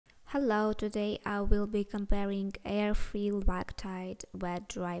Hello, today I will be comparing AIRTHEREAL VacTide wet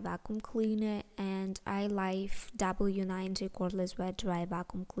dry vacuum cleaner and ILIFE W90 Cordless wet dry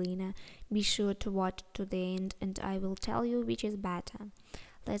vacuum cleaner. Be sure to watch to the end and I will tell you which is better.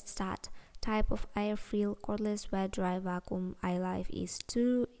 Let's start. Type of AIRTHEREAL Cordless wet dry vacuum ILIFE is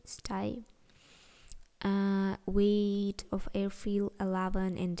 2, its type. Weight of AIRTHEREAL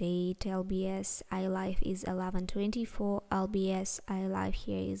 11 and 8 lbs, ILIFE is 1124 lbs, ILIFE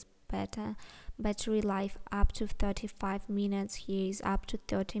here is better. Battery life up to 35 minutes, here is up to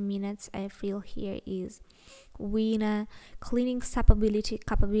 30 minutes. AIRTHEREAL here is winner. Cleaning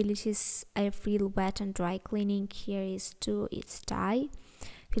capabilities, AIRTHEREAL wet and dry cleaning here is 2, it's tie.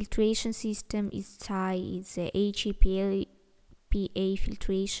 Filtration system is tie, it's a HEPA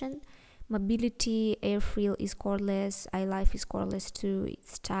filtration. Mobility, AIRTHEREAL is cordless, ILIFE is cordless too,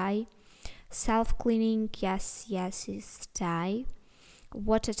 it's tie. Self-cleaning, yes, it's tie.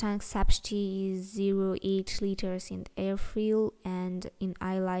 Water tank capacity is 0.8 liters in AIRTHEREAL and in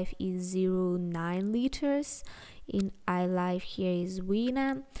ILIFE is 0.9 liters. In ILIFE here is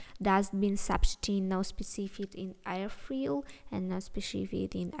winner. Dustbin capacity no specific in AIRTHEREAL and not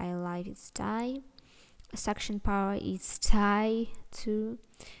specific in ILIFE is tie. Suction power is tie too.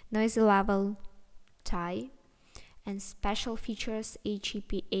 Noise level tie. And special features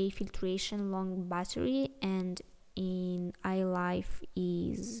HEPA filtration long battery, and in ILIFE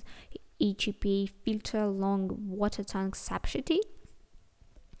is HEPA filter long water tank capacity.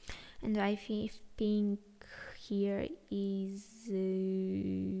 And I think here is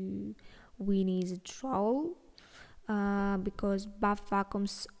Winnie's draw. Because both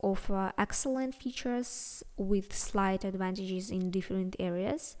vacuums offer excellent features with slight advantages in different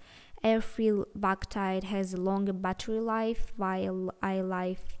areas. AIRTHEREAL VacTide has a longer battery life, while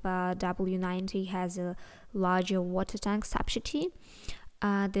ILIFE W90 has a larger water tank capacity.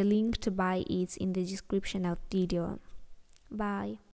 The link to buy is in the description of the video. Bye.